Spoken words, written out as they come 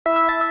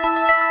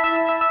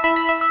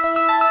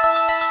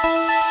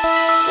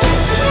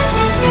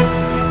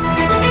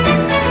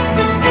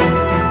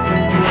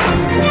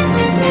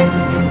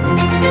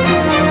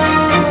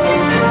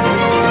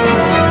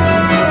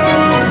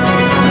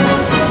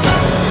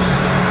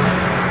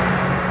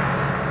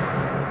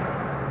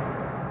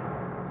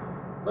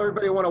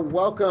everybody. I want to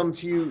welcome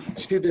you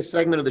to this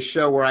segment of the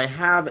show where I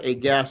have a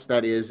guest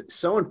that is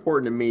so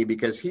important to me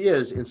because he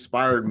has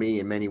inspired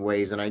me in many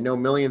ways, and I know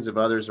millions of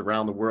others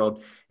around the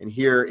world and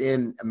here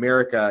in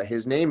America.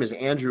 His name is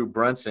Andrew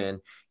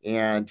Brunson,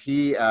 and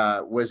he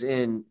was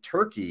in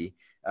Turkey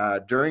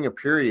during a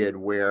period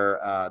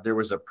where there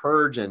was a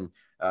purge and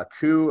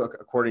coup,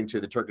 according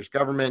to the Turkish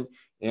government,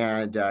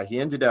 and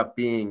he ended up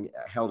being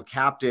held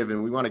captive.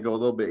 And we want to go a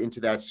little bit into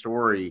that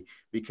story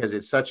because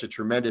it's such a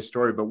tremendous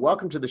story. But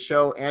welcome to the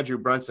show, Andrew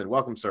Brunson.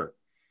 Welcome, sir.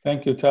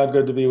 Thank you, Todd.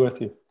 Good to be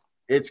with you.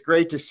 It's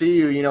great to see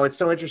you. You know, it's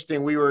so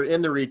interesting. We were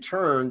in the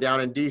return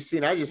down in DC,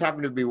 and I just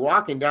happened to be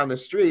walking down the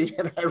street,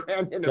 and I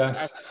ran into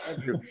Pastor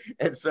Andrew.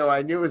 And so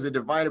I knew it was a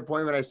divine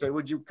appointment. I said,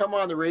 would you come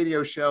on the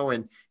radio show?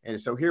 And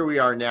so here we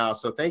are now.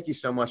 So thank you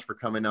so much for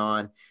coming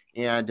on.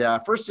 And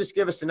first, just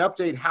give us an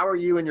update. How are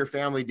you and your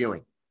family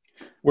doing?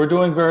 We're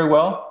doing very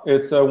well.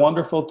 It's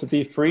wonderful to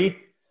be free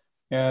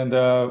and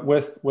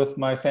with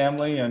my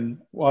family, and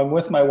well, I'm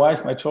with my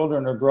wife. My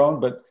children are grown,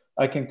 but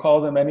I can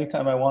call them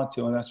anytime I want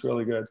to, and that's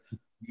really good.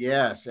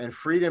 Yes, and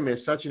freedom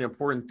is such an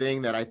important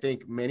thing that I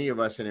think many of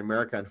us in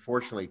America,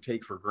 unfortunately,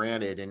 take for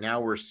granted. And now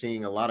we're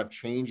seeing a lot of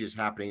changes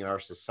happening in our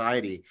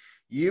society.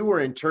 You were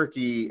in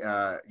Turkey,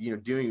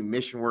 doing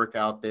mission work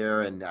out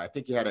there, and I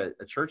think you had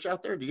a church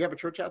out there. Did you have a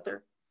church out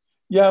there?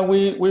 Yeah,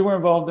 we were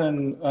involved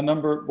in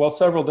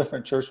several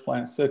different church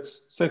plants,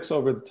 six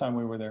over the time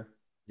we were there.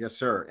 Yes,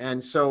 sir.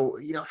 And so,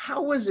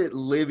 how was it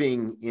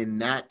living in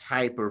that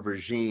type of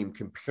regime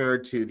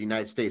compared to the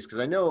United States? Because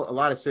I know a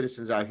lot of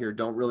citizens out here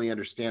don't really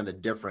understand the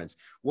difference.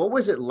 What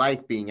was it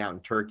like being out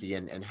in Turkey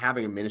and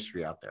having a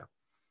ministry out there?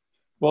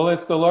 Well,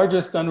 it's the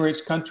largest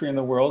unreached country in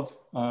the world.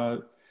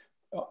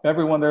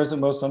 Everyone there is a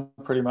Muslim,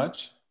 pretty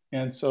much.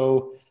 And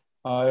so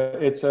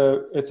it's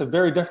a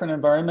very different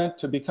environment.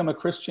 To become a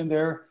Christian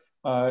there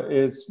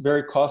is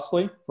very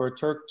costly. For a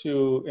Turk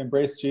to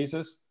embrace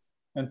Jesus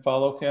and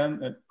follow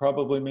him, it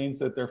probably means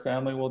that their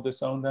family will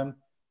disown them.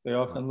 They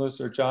often lose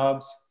their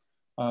jobs.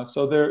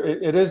 So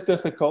it is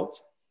difficult.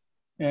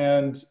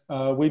 And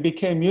we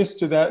became used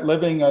to that,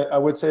 living, I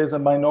would say, as a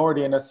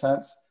minority in a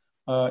sense,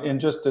 in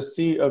just a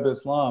sea of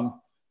Islam.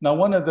 Now,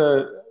 one of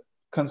the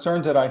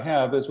concerns that I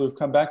have is we've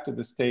come back to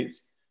the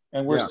States,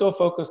 and we're still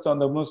focused on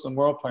the Muslim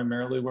world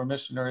primarily. We're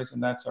missionaries,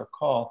 and that's our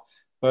call.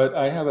 But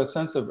I have a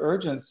sense of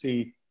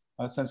urgency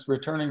since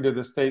returning to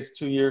the States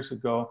 2 years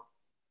ago,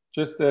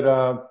 just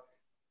that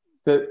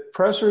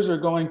pressures are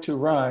going to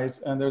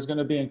rise, and there's going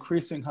to be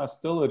increasing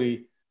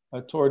hostility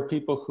toward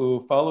people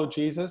who follow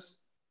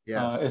Jesus,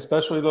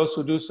 especially those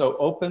who do so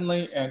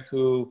openly and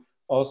who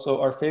also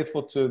are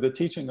faithful to the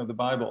teaching of the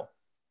Bible.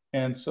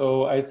 And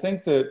so I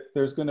think that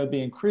there's going to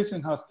be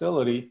increasing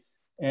hostility,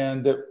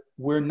 and that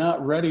we're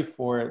not ready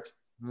for it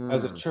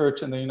as a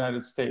church in the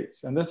United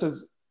States. And this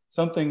is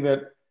something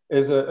that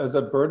is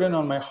a burden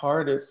on my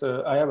heart.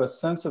 I have a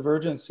sense of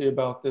urgency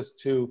about this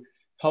to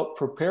help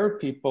prepare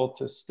people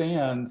to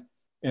stand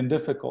in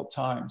difficult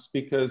times,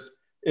 because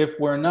if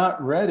we're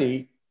not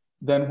ready,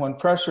 then when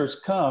pressures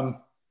come,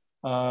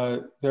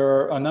 there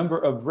are a number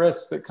of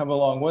risks that come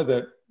along with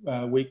it.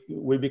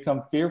 We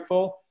become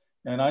fearful,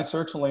 and I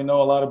certainly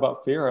know a lot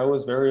about fear. I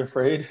was very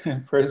afraid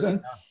in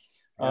prison.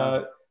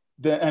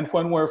 And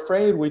when we're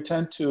afraid, we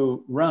tend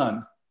to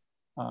run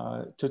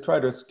to try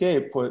to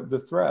escape the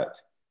threat.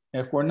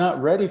 If we're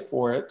not ready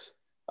for it,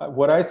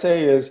 what I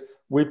say is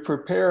we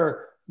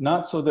prepare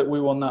not so that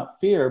we will not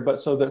fear, but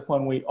so that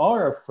when we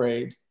are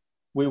afraid,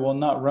 we will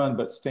not run,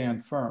 but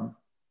stand firm.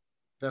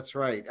 That's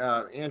right.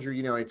 Andrew,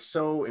 it's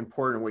so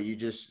important what you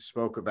just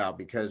spoke about,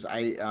 because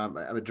I'm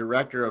a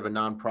director of a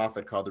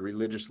nonprofit called the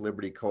Religious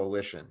Liberty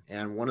Coalition.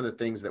 And one of the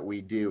things that we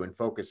do and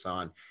focus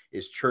on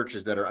is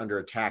churches that are under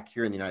attack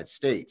here in the United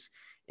States.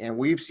 And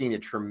we've seen a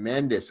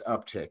tremendous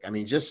uptick. I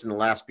mean, just in the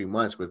last few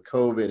months with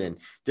COVID and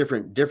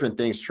different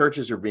things,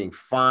 churches are being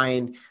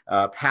fined.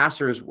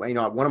 Pastors, one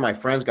of my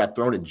friends got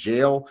thrown in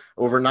jail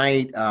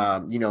overnight.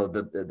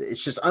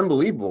 It's just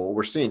unbelievable.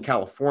 We're seeing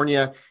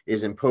California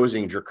is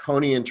imposing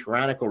draconian,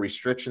 tyrannical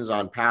restrictions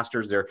on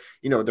pastors. They're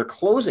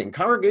closing.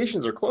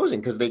 Congregations are closing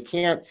because they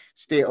can't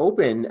stay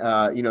open.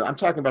 I'm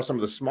talking about some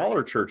of the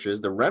smaller churches,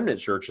 the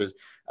remnant churches.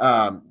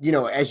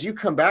 As you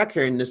come back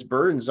here and this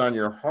burden's on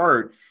your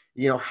heart,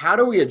 how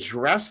do we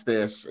address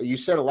this? You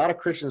said a lot of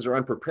Christians are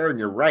unprepared, and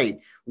you're right.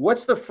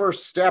 What's the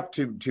first step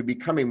to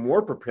becoming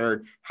more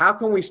prepared? How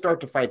can we start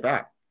to fight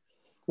back?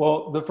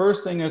 Well, the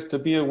first thing is to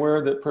be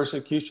aware that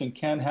persecution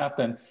can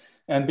happen.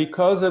 And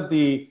because of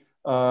the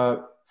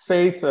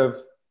faith of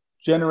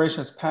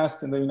generations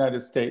past in the United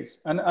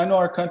States, and I know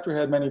our country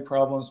had many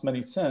problems,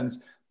 many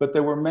sins, but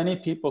there were many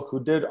people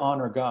who did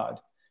honor God.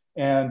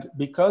 And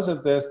because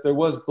of this, there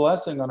was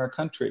blessing on our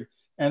country.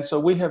 And so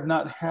we have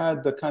not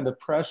had the kind of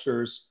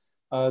pressures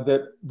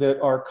that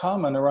are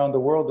common around the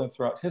world and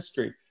throughout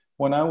history.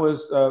 When I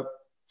was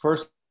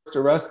first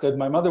arrested,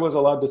 my mother was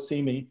allowed to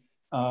see me,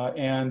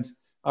 and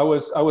I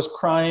was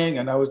crying,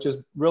 and I was just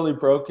really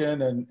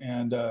broken,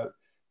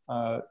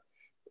 I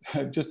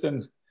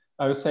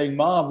was saying,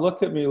 "Mom,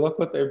 look at me, look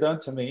what they've done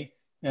to me."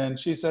 And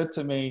she said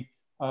to me,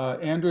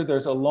 "Andrew,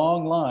 there's a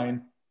long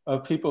line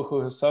of people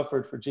who have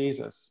suffered for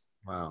Jesus.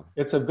 Wow.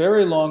 It's a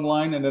very long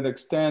line, and it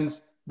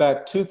extends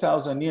back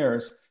 2,000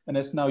 years, and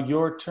it's now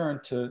your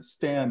turn to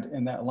stand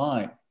in that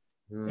line.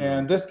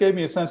 And this gave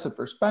me a sense of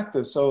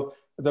perspective. So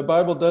the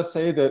Bible does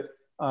say that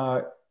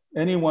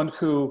anyone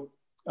who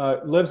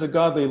lives a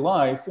godly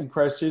life in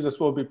Christ Jesus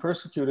will be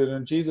persecuted.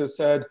 And Jesus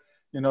said,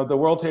 the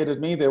world hated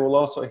me, they will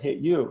also hate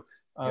you.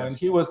 Yes. And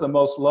he was the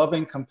most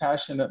loving,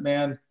 compassionate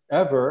man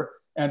ever.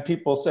 And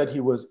people said he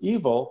was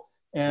evil.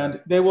 And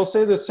they will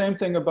say the same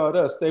thing about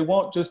us. They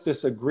won't just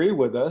disagree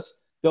with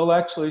us. They'll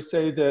actually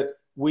say that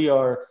we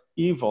are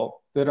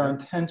evil, that our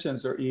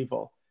intentions are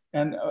evil.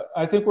 And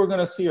I think we're going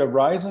to see a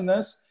rise in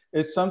this.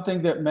 It's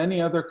something that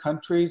many other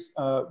countries,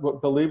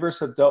 believers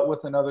have dealt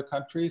with in other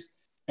countries.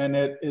 And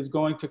it is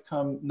going to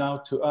come now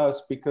to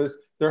us because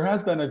there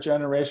has been a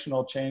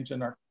generational change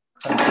in our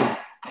country.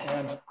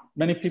 And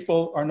many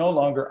people are no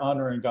longer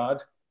honoring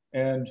God.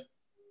 And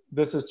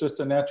this is just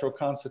a natural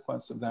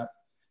consequence of that.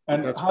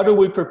 And how do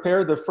we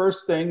prepare? The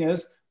first thing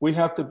is we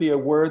have to be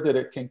aware that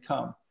it can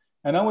come.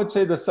 And I would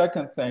say the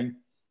second thing,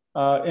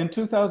 in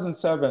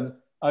 2007,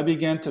 I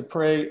began to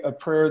pray a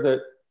prayer that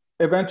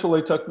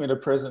eventually took me to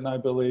prison, I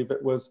believe.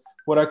 It was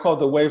what I call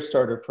the wave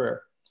starter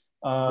prayer.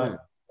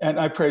 And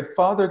I prayed,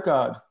 Father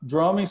God,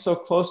 draw me so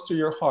close to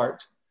your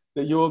heart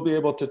that you will be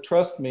able to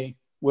trust me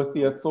with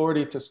the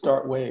authority to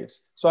start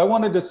waves. So I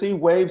wanted to see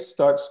waves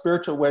start,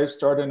 spiritual waves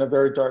start in a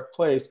very dark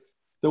place.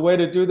 The way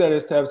to do that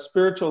is to have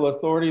spiritual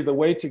authority. The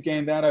way to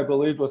gain that, I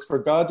believed, was for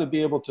God to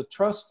be able to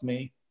trust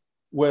me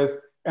with,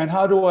 and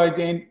how do I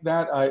gain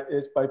that?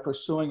 Is by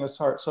pursuing his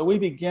heart. So we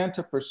began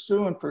to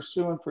pursue and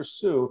pursue and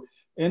pursue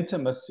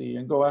intimacy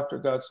and go after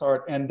God's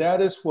heart. And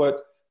that is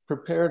what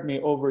prepared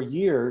me over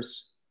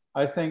years,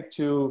 I think,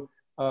 to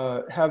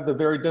have the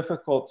very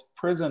difficult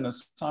prison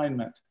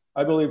assignment.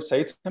 I believe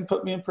Satan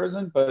put me in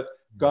prison, but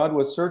God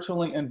was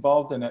certainly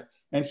involved in it.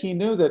 And he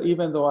knew that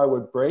even though I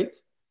would break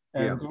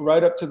and go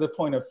right up to the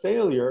point of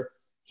failure,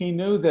 he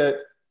knew that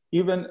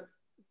even,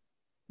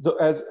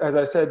 as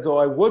I said, though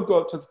I would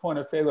go up to the point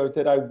of failure,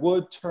 that I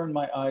would turn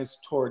my eyes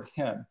toward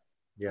him.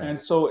 Yes. And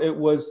so it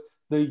was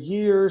the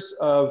years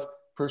of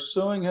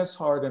pursuing his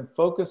heart and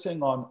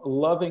focusing on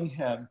loving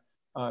him.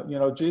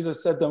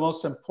 Jesus said the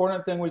most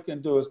important thing we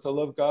can do is to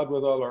love God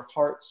with all our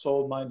heart,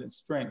 soul, mind, and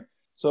strength.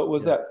 So it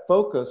was that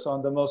focus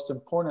on the most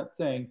important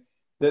thing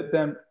that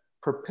then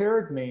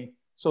prepared me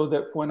so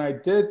that when I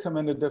did come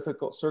into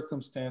difficult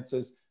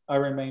circumstances, I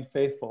remained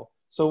faithful.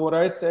 So what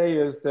I say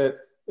is that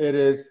it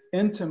is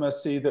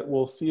intimacy that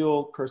will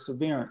fuel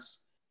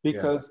perseverance,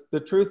 because the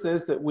truth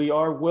is that we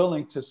are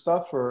willing to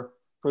suffer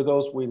for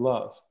those we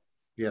love.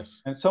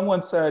 Yes. And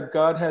someone said,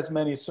 God has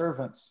many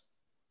servants,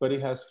 but he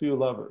has few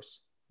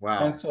lovers.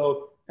 Wow. And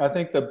so I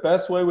think the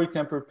best way we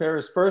can prepare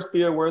is first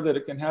be aware that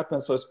it can happen.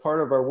 So it's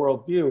part of our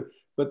worldview.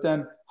 But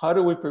then how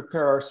do we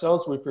prepare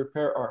ourselves? We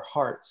prepare our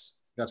hearts.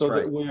 That's so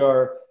right. that we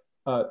are,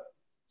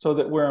 so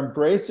that we're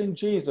embracing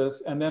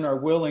Jesus and then are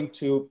willing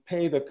to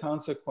pay the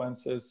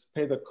consequences,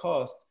 pay the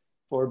cost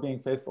for being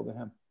faithful to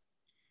him.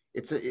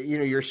 It's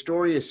your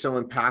story is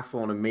so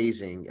impactful and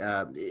amazing.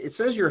 It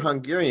says you're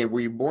Hungarian.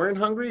 Were you born in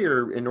Hungary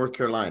or in North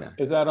Carolina?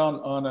 Is that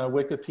on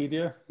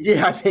Wikipedia?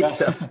 Yeah, I think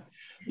so.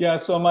 Yeah.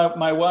 So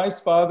my wife's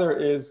father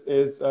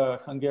is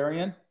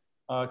Hungarian.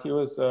 He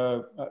was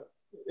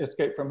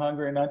escaped from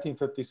Hungary in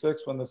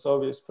 1956 when the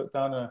Soviets put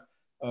down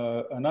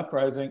an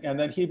uprising, and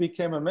then he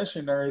became a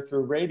missionary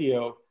through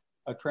radio,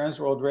 a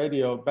Transworld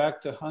Radio, back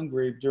to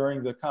Hungary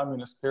during the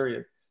communist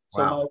period.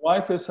 So my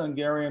wife is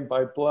Hungarian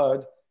by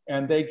blood,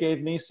 and they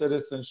gave me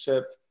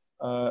citizenship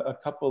a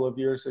couple of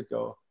years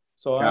ago.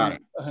 So I'm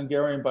a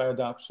Hungarian by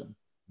adoption.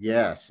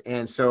 Yes.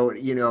 And so,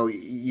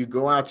 you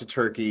go out to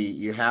Turkey,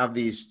 you have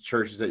these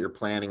churches that you're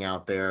planning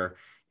out there.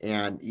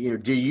 And,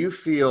 do you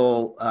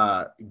feel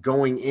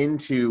going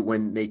into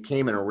when they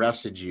came and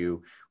arrested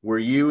you, were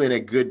you in a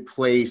good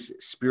place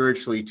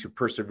spiritually to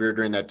persevere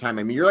during that time?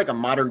 I mean, you're like a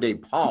modern day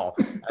Paul.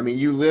 I mean,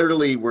 you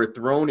literally were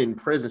thrown in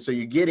prison. So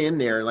you get in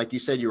there, like you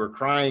said, you were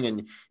crying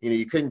and,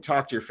 you couldn't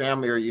talk to your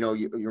family or,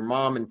 your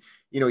mom and,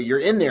 you're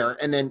in there.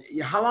 And then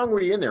how long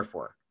were you in there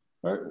for?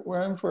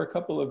 We're in for a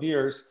couple of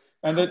years.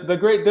 And the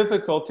great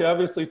difficulty,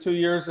 obviously 2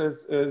 years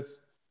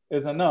is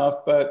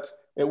enough, but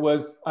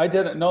I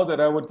didn't know that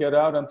I would get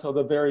out until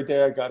the very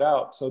day I got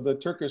out. So the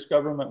Turkish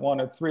government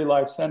wanted 3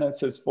 life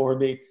sentences for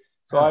me.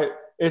 So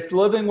it's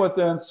living with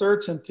the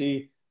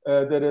uncertainty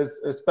that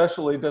is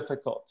especially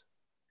difficult.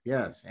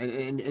 Yes.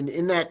 And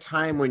in that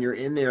time when you're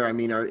in there, I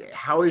mean,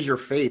 how is your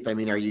faith? I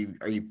mean, are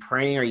you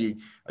praying? Are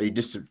you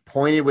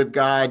disappointed with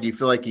God? Do you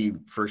feel like he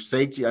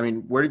forsaked you? I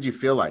mean, where did you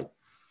feel like?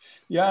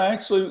 Yeah,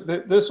 actually,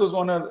 this was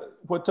one of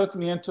what took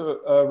me into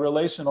a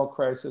relational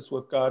crisis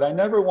with God. I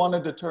never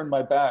wanted to turn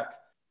my back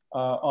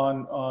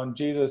on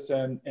Jesus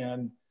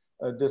and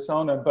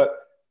disown him, but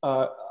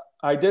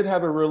I did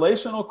have a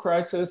relational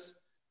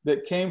crisis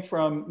that came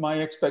from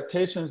my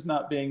expectations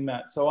not being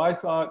met. So I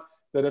thought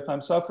that if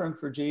I'm suffering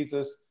for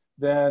Jesus,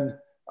 then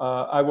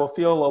I will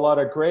feel a lot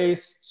of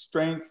grace,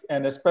 strength,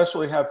 and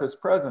especially have his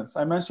presence.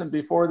 I mentioned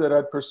before that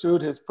I'd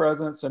pursued his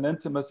presence and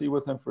intimacy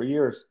with him for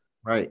years.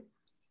 Right.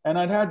 And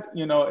I'd had,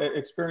 you know,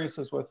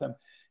 experiences with him.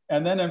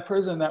 And then in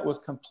prison, that was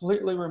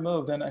completely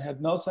removed, and I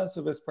had no sense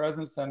of his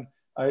presence. And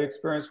I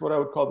experienced what I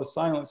would call the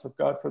silence of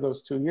God for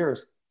those 2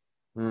 years.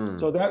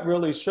 So that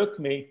really shook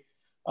me.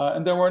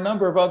 And there were a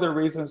number of other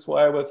reasons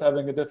why I was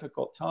having a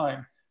difficult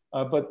time.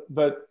 But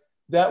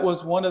that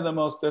was one of the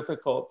most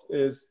difficult,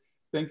 is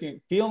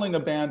feeling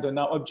abandoned.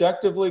 Now,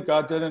 objectively,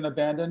 God didn't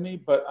abandon me,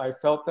 but I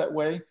felt that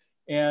way.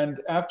 And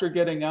after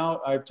getting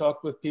out, I've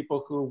talked with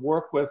people who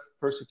work with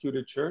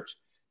persecuted church,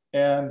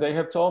 and they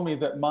have told me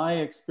that my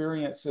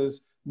experience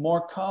is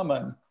more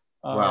common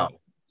Wow.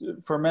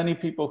 for many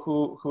people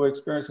who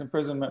experience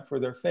imprisonment for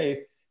their faith,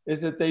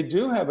 is that they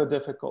do have a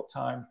difficult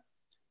time.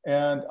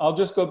 And I'll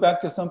just go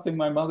back to something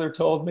my mother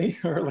told me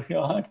early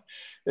on,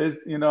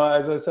 is, you know,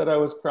 as I said, I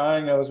was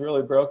crying, I was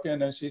really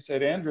broken. And she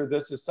said, Andrew,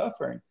 this is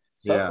suffering.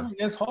 Suffering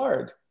is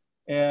hard.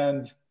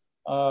 And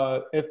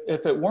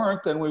if it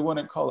weren't, then we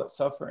wouldn't call it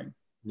suffering.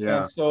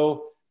 Yeah. And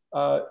so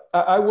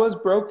I was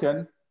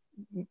broken.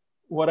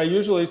 What I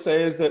usually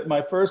say is that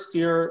my first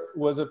year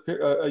was a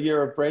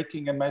year of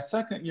breaking, and my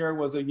second year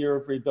was a year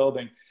of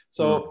rebuilding.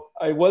 So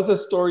I was a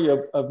story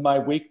of my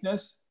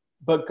weakness,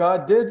 but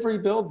God did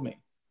rebuild me.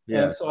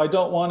 Yes. And so I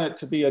don't want it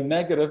to be a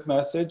negative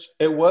message.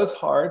 It was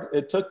hard.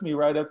 It took me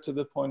right up to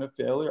the point of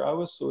failure. I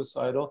was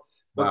suicidal,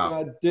 but Wow.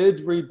 God did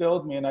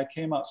rebuild me, and I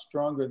came out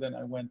stronger than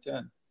I went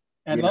in.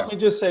 And Yes. let me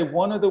just say,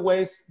 one of the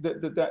ways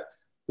that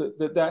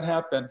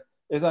happened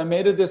is I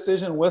made a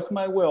decision with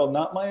my will,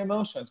 not my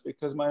emotions,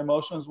 because my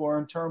emotions were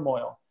in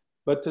turmoil,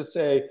 but to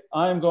say,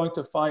 I'm going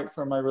to fight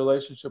for my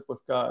relationship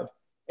with God.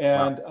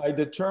 And Wow. I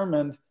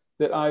determined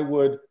that I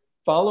would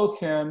follow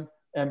him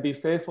and be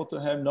faithful to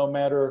him no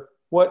matter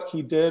what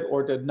he did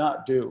or did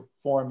not do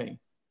for me.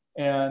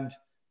 And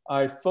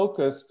I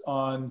focused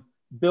on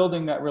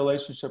building that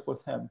relationship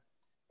with him.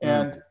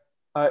 And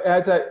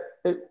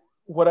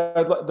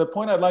the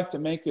point I'd like to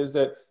make is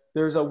that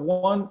there's a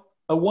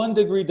 1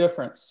 degree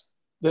difference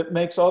that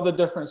makes all the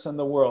difference in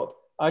the world.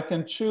 I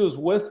can choose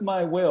with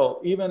my will,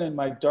 even in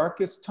my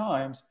darkest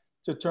times,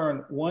 to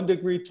turn 1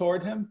 degree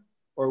toward him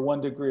or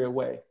 1 degree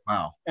away.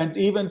 Wow. And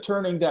even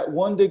turning that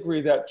 1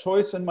 degree, that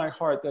choice in my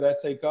heart that I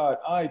say, God,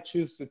 I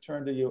choose to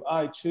turn to you.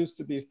 I choose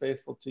to be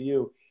faithful to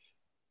you.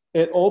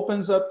 It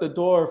opens up the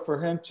door for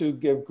him to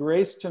give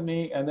grace to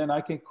me, and then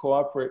I can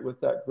cooperate with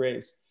that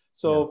grace.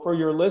 So for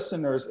your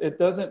listeners, it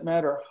doesn't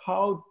matter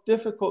how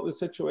difficult the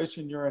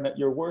situation you're in at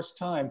your worst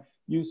time,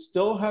 you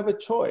still have a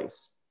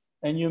choice,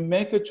 and you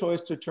make a choice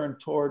to turn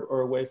toward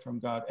or away from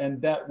God,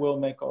 and that will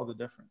make all the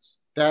difference.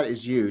 That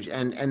is huge.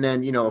 And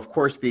then, you know, of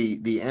course,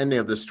 the end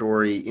of the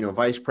story, you know,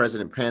 Vice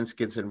President Pence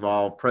gets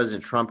involved,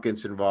 President Trump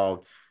gets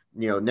involved.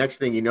 You know, next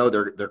thing you know,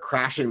 they're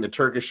crashing the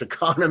Turkish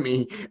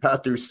economy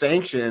through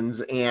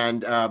sanctions,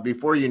 and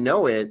before you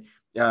know it,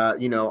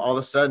 you know, all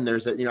of a sudden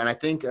there's a, you know, and I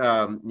think you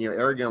know,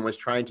 Erdogan was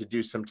trying to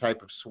do some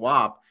type of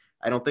swap.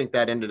 I don't think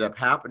that ended up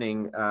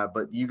happening,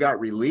 but you got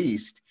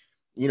released.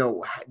 You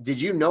know,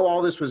 did you know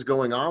all this was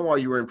going on while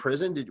you were in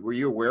prison? Were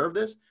you aware of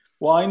this?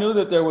 Well, I knew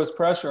that there was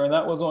pressure, and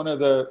that was one of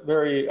the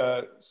very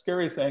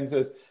scary things,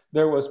 is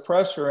there was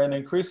pressure and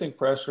increasing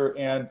pressure,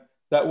 and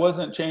that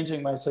wasn't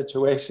changing my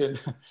situation.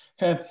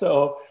 And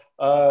so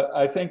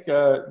I think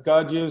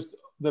God used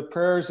the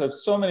prayers of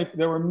so many.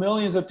 There were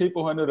millions of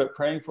people who ended up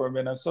praying for me,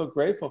 and I'm so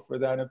grateful for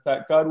that. In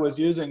fact, God was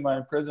using my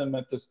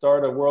imprisonment to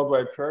start a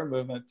worldwide prayer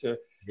movement, to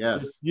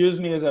use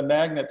me as a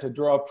magnet to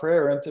draw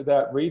prayer into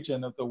that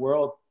region of the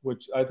world,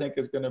 which I think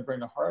is going to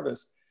bring a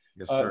harvest.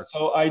 Yes, sir.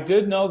 So I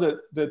did know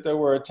that there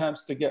were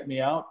attempts to get me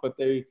out, but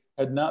they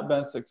had not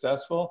been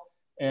successful.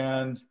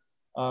 And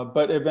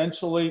but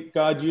eventually,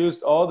 God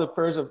used all the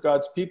prayers of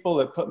God's people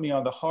that put me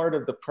on the heart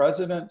of the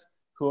president,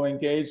 who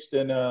engaged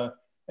in an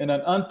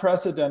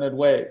unprecedented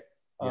way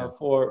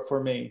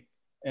for me.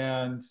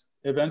 And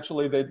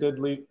eventually, they did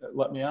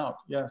let me out.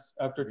 Yes,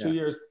 after 2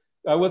 years,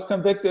 I was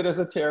convicted as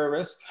a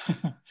terrorist,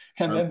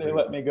 and then they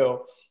let me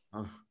go.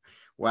 Oh.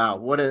 Wow,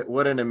 what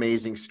an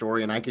amazing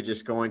story, and I could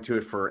just go into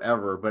it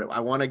forever, but I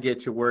want to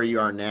get to where you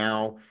are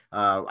now.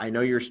 I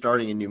know you're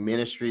starting a new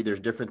ministry. There's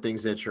different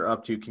things that you're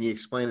up to. Can you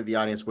explain to the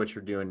audience what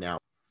you're doing now?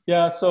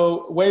 Yeah,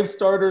 so Wave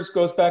Starters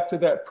goes back to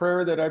that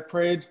prayer that I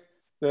prayed,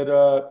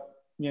 that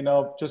you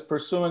know, just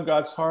pursuing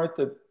God's heart.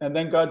 And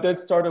then God did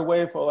start a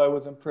wave while I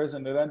was in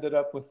prison. It ended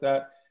up with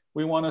that.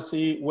 We want to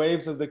see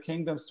waves of the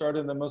kingdom start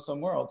in the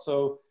Muslim world.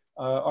 So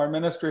our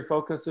ministry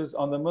focuses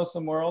on the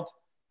Muslim world.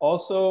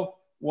 Also,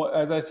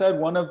 as I said,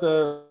 one of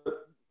the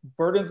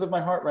burdens of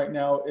my heart right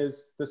now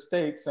is the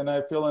States, and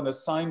I feel an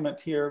assignment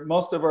here.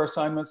 Most of our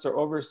assignments are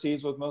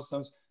overseas with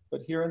Muslims,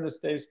 but here in the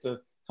States to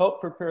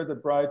help prepare the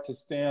bride to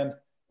stand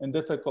in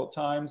difficult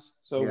times.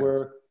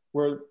 So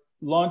we're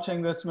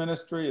launching this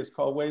ministry. It's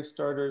called Wave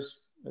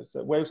Starters. It's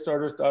at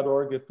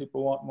wavestarters.org if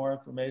people want more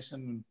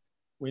information.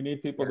 We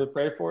need people to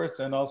pray for us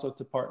and also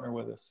to partner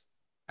with us.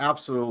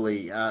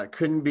 Absolutely.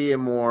 Couldn't be a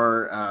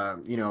more,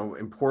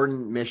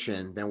 important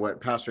mission than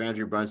what Pastor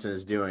Andrew Brunson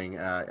is doing,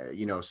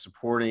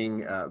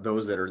 supporting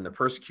those that are in the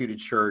persecuted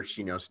church,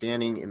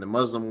 standing in the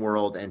Muslim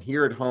world and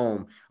here at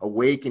home,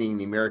 awakening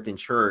the American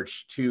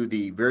church to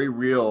the very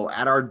real,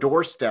 at our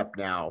doorstep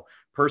now,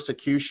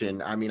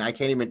 persecution. I mean, I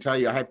can't even tell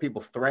you, I have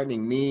people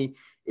threatening me.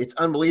 It's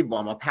unbelievable.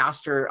 I'm a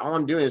pastor. All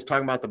I'm doing is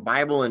talking about the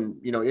Bible and,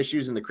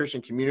 issues in the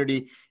Christian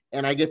community,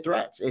 and I get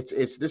threats.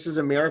 This is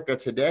America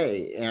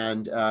today.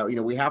 And,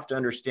 we have to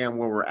understand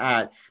where we're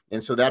at.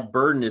 And so that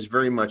burden is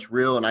very much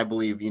real. And I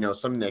believe,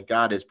 something that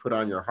God has put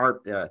on your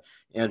heart,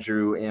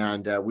 Andrew,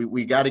 and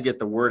we got to get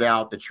the word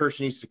out. The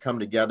church needs to come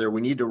together. We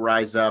need to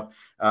rise up.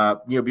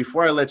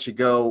 Before I let you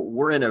go,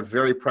 we're in a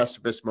very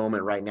precipice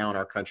moment right now in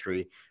our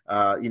country.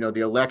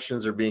 The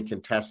elections are being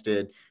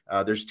contested.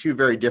 There's two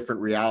very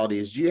different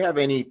realities. Do you have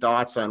any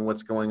thoughts on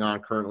what's going on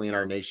currently in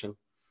our nation?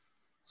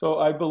 So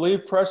I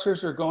believe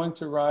pressures are going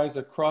to rise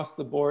across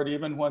the board,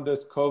 even when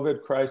this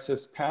COVID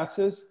crisis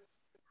passes,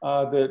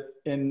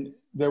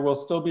 there will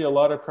still be a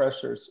lot of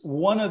pressures.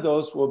 One of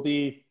those will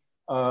be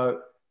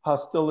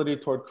hostility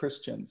toward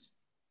Christians.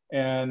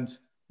 And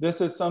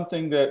this is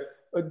something that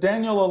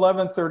Daniel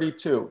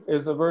 11:32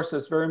 is a verse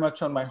that's very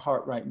much on my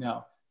heart right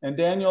now. And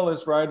Daniel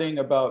is writing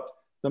about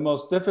the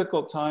most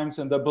difficult times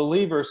and the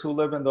believers who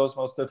live in those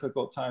most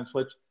difficult times,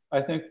 which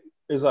I think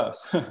is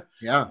us.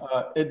 Yeah.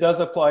 It does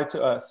apply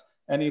to us.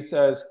 And he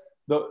says,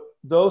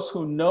 those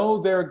who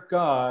know their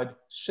God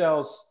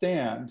shall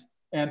stand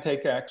and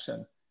take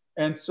action.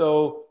 And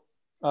so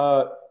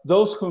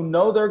those who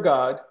know their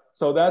God,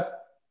 so that's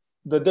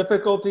the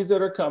difficulties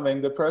that are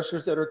coming, the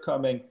pressures that are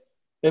coming.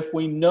 If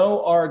we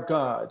know our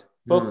God,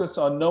 focus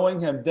on knowing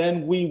him,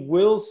 then we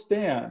will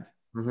stand.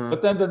 Mm-hmm.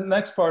 But then the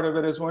next part of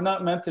it is we're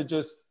not meant to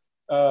just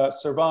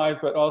survive,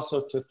 but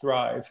also to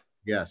thrive.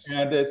 Yes.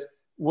 And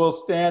we'll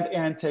stand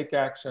and take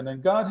action.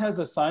 And God has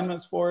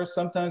assignments for us.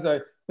 Sometimes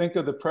I think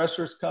of the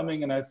pressures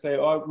coming and I say,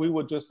 oh, we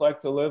would just like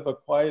to live a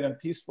quiet and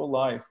peaceful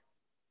life.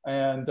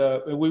 And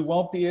we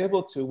won't be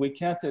able to. We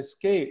can't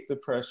escape the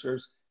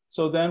pressures.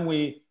 So then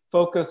we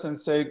focus and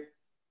say,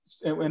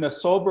 in a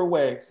sober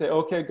way, say,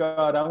 okay,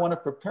 God, I want to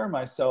prepare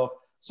myself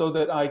so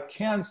that I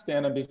can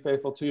stand and be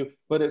faithful to you.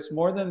 But it's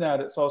more than that.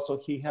 It's also,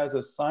 he has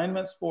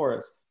assignments for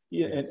us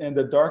in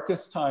the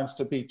darkest times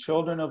to be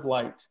children of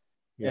light.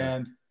 Yes.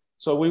 And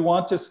so we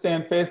want to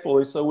stand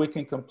faithfully so we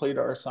can complete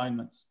our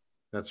assignments.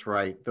 That's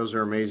right. Those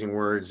are amazing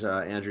words,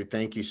 Andrew.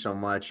 Thank you so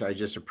much. I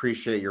just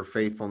appreciate your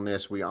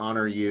faithfulness. We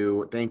honor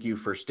you. Thank you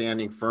for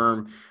standing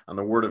firm on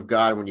the word of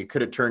God when you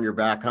could have turned your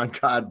back on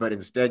God, but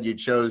instead you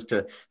chose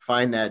to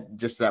find that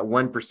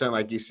 1%,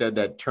 like you said,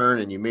 that turn,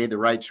 and you made the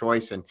right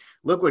choice. And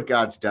look what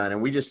God's done.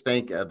 And we just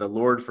thank the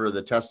Lord for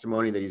the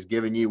testimony that he's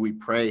given you. We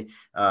pray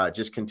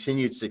just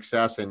continued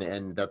success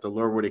and that the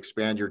Lord would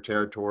expand your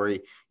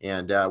territory.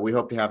 And we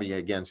hope to have you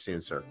again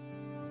soon, sir.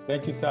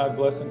 Thank you, Todd.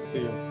 Blessings to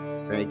you.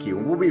 Thank you.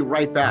 And we'll be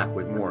right back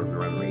with more of the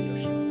Remnant Radio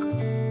Show.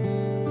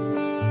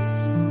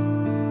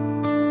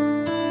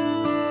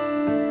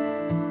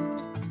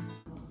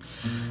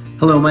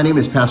 Hello, my name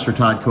is Pastor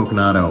Todd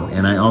Coconato,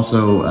 and I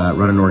also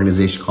run an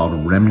organization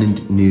called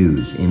Remnant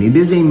News, and it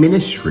is a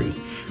ministry.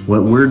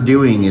 What we're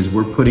doing is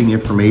we're putting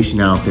information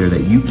out there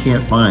that you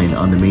can't find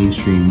on the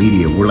mainstream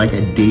media. We're like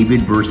a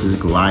David versus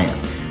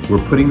Goliath.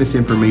 We're putting this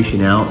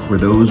information out for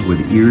those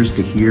with ears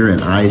to hear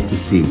and eyes to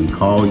see. We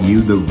call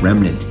you the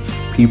remnant.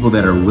 People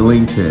that are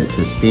willing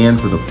to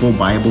stand for the full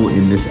Bible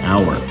in this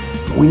hour.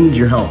 But we need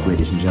your help,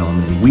 ladies and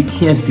gentlemen. We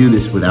can't do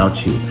this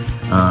without you.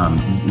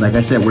 Like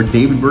I said, we're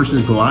David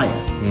versus Goliath.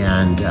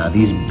 And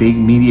these big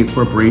media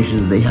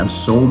corporations, they have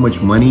so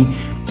much money,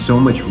 so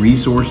much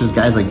resources,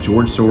 guys like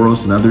George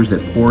Soros and others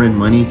that pour in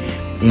money.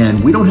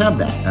 And we don't have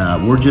that.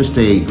 We're just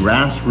a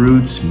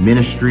grassroots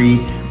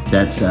ministry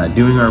that's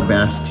doing our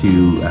best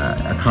to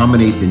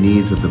accommodate the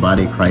needs of the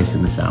body of Christ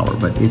in this hour.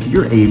 But if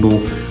you're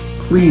able,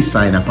 please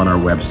sign up on our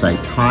website,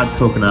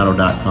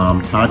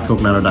 toddcoconato.com,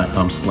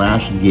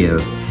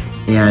 toddcoconato.com/give.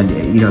 And,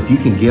 if you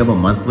can give a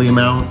monthly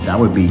amount, that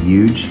would be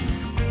huge.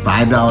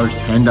 $5,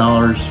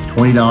 $10,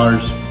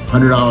 $20,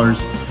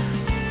 $100.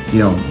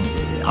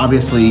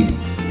 Obviously,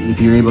 if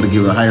you're able to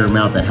give a higher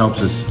amount, that helps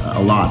us a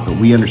lot. But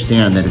we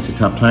understand that it's a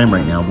tough time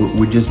right now.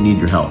 We just need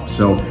your help.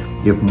 So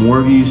if more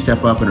of you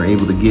step up and are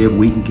able to give,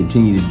 we can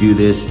continue to do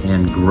this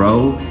and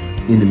grow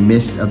in the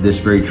midst of this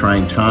very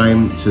trying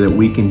time so that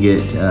we can get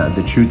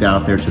the truth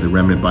out there to the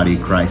remnant body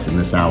of Christ in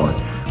this hour.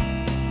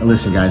 And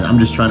listen, guys, I'm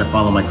just trying to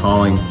follow my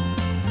calling.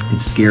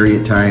 It's scary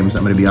at times.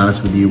 I'm going to be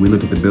honest with you. We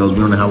look at the bills. We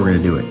don't know how we're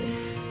going to do it.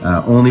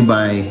 Only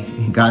by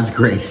God's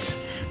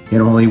grace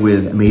and only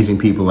with amazing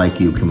people like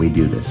you can we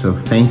do this. So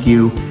thank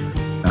you.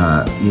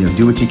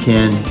 Do what you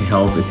can to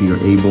help if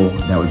you're able.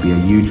 That would be a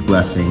huge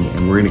blessing.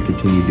 And we're going to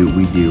continue to do what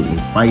we do in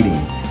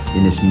fighting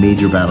in this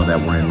major battle that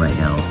we're in right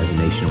now as a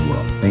nation and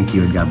world. Thank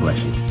you, and God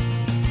bless you.